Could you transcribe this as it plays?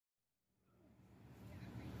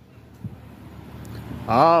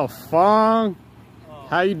Oh, Fong.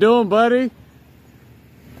 How you doing, buddy?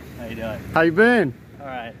 How you doing? How you been? All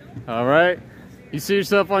right. All right. You see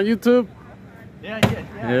yourself on YouTube? Yeah, I did.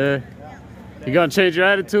 Yeah. You gonna change your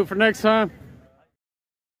attitude for next time?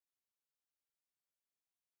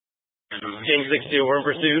 King 62, we're in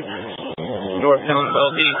pursuit. Northbound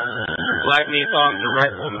LT. Black Nissan,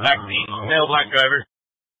 right on the back seat. Male black driver.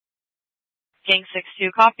 King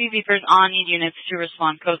 62, copy. Beepers on. Need units to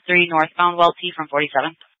respond. Code 3, northbound Welty from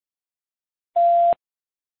 47.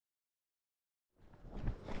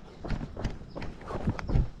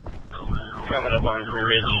 Coming up on Free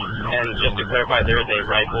Ridge. And just to clarify, there is a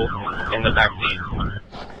rifle in the back seat.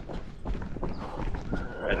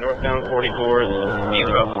 Alright, northbound 44, speed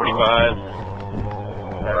about 45.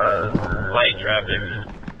 Light traffic.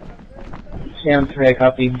 Sam 3,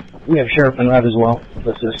 copy. We have sheriff en route as well.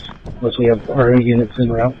 Unless we have our own units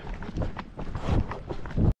en route.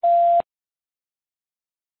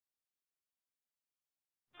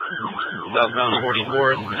 Southbound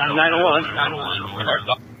 44, 901.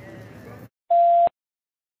 901.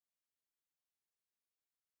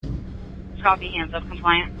 Copy. Hands up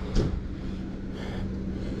compliant.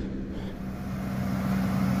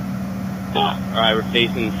 Alright, we're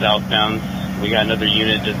facing southbound. We got another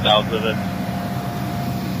unit just south of us.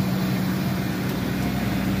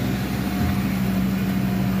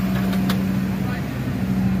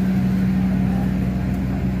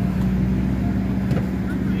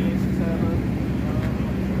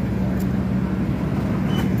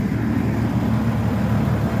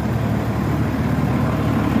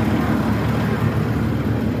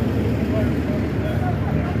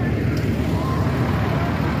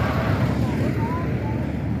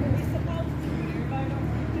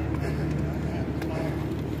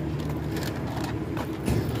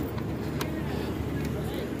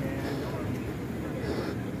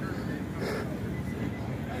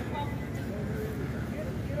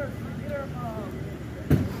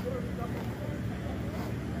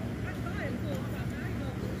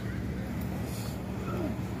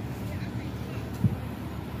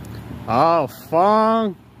 Oh,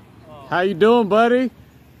 Fong. How you doing, buddy?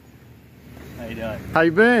 How you doing? How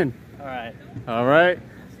you been? All right. All right.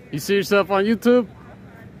 You see yourself on YouTube?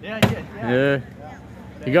 Yeah, I did. Yeah.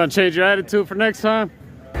 You gonna change your attitude for next time?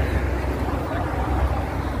 Can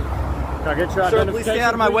I get your Sir, please stay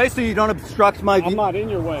out of my way so you don't obstruct my view. I'm not in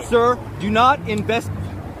your way. Sir, do not invest.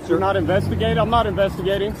 You're not investigating? I'm not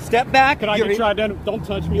investigating. Step back. Can I get your identity? Don't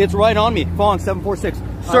touch me. It's right on me. Fong 746.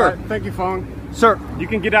 Sir. Right, thank you, Fong. Sir. You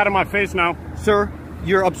can get out of my face now. Sir,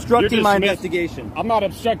 you're obstructing my investigation. I'm not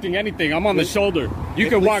obstructing anything. I'm on the shoulder. You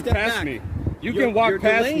can walk past me. You can walk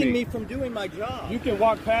past me. You're delaying me from doing my job. You can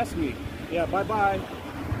walk past me. Yeah, bye-bye.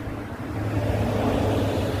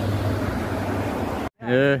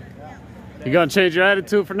 Yeah. You gonna change your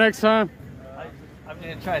attitude for next time? I'm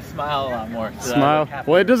going to try to smile a lot more. So Smile?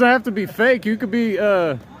 Well, it doesn't have to be fake. You could be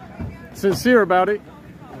sincere about it.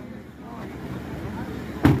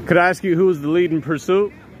 Could I ask you who was the lead in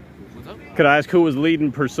pursuit? What's up? Could I ask who was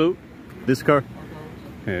leading pursuit? This car?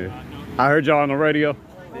 Yeah. I heard y'all on the radio.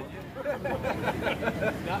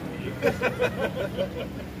 Not me.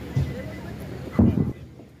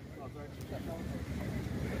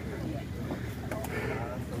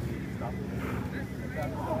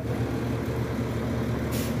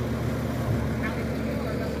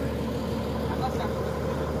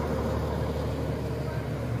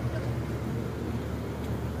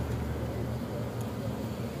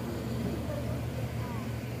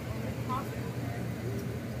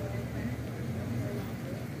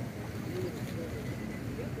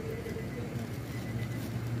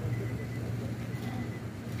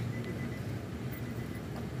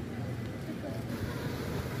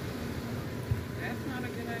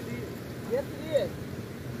 Yes, it is.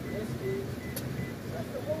 Yes, it is. That's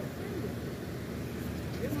the whole thing.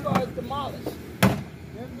 This car is demolished.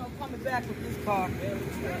 There's no coming back with this car. Good.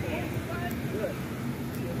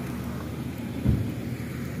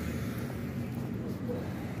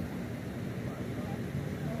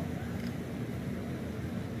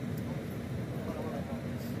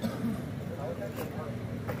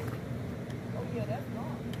 Oh, yeah, that's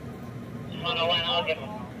gone.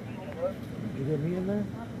 You get me in there?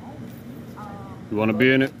 You want to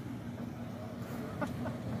be in it?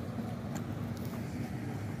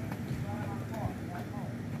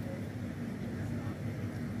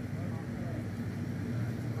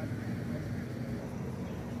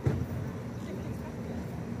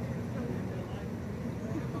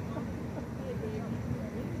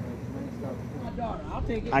 I'll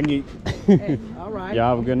take it. I need. Hey, all right. Y'all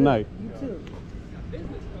have a good night. You too.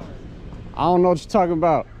 I don't know what you're talking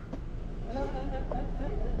about.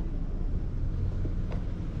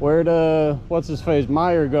 Where'd what's his face,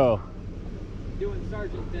 Meyer go? Doing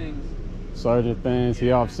sergeant things. Sergeant things.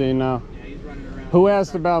 He off scene now. Yeah, he's running around. Who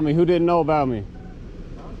asked about me? Who didn't know about me?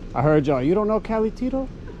 I heard y'all. You don't know CaliTito?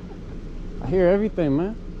 I hear everything,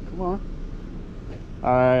 man. Come on. All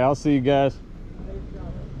right, I'll see you guys.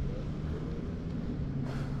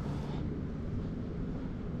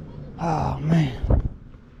 Oh man.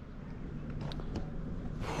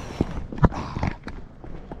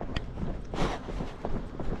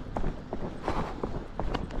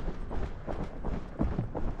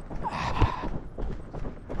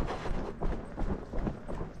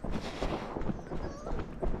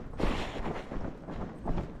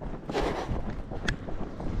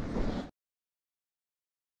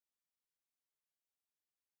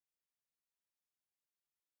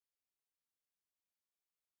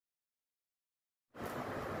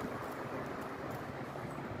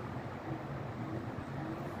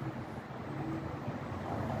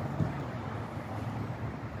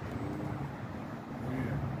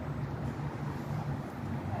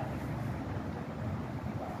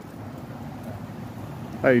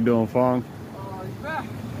 How you doing, Fong? He's back.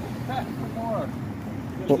 Back for more.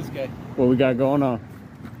 Who's this guy? What we got going on?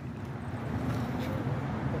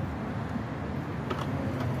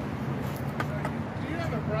 Do you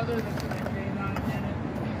have a brother that's an K9 lieutenant?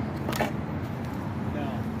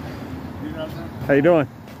 No. You know that? How you doing?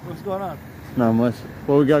 What's going on? Not much.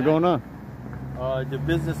 What we got going on? The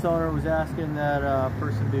business owner was asking that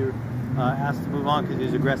person to ask to move on because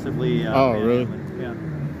he's aggressively. Oh, really? Yeah.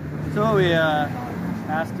 So we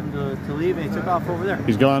asked him to leave, and he took off over there.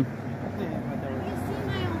 He's gone. You see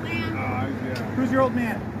my old man? Who's your old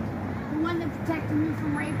man? The one that protected me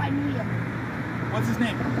from rape, I need him. What's his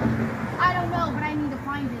name? I don't know, but I need to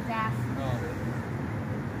find his ass. Oh.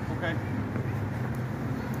 Okay.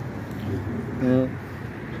 Yeah.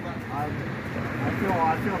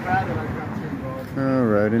 I feel bad that I got too involved.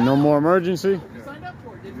 Alrighty. No more emergency? You signed up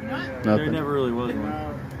for it, did you not? There Nothing. never really was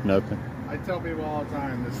one. Nothing. I tell people all the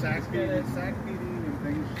time, the sack feeding and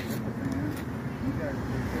things hit the fan. You guys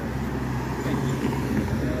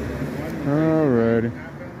Alrighty.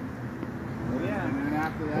 yeah. And then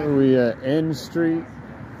after that, Where are we at? N Street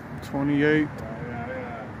 28. yeah. You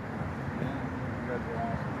guys are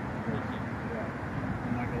awesome. Yeah.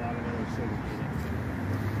 Unlike a lot of other cities.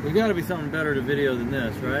 There's got to be something better to video than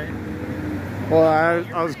this, right? Well,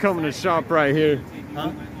 I was coming to shop right here.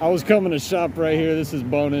 Huh? I was coming to shop right here. This is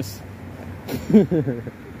bonus.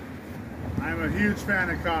 I'm a huge fan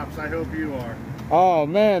of cops. I hope you are. Oh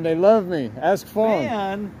man, they love me. Ask Fong.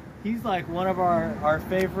 Man, he's like one of our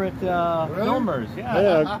favorite filmers. Yeah.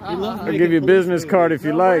 Yeah, He loves I'll making give you a police business movies. card if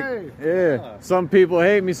you No like. way. Yeah. Some people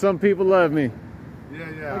hate me, some people love me.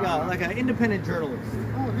 Yeah. Like an independent journalist.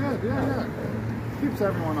 Oh, good. Yeah. Keeps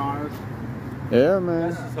everyone honest. Yeah, man.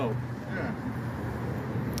 That's his hope. Yeah.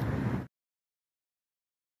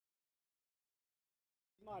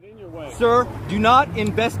 Sir, do not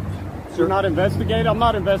invest. You're not investigating? I'm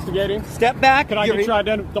not investigating. Step back. Can I get your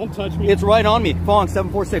identity? Don't touch me. It's right on me. Fong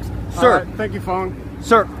 746. Sir, All right, thank you, Fong.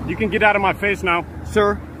 sir, You can get out of my face now.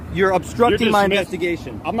 sir, you're obstructing You're my dismissed.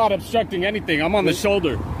 investigation. I'm not obstructing anything. I'm on the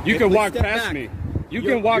shoulder. You can Please walk step past back. me. You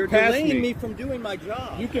You're can walk past delaying me. me from doing my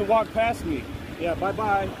job. You can walk past me. Yeah,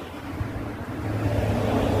 bye-bye.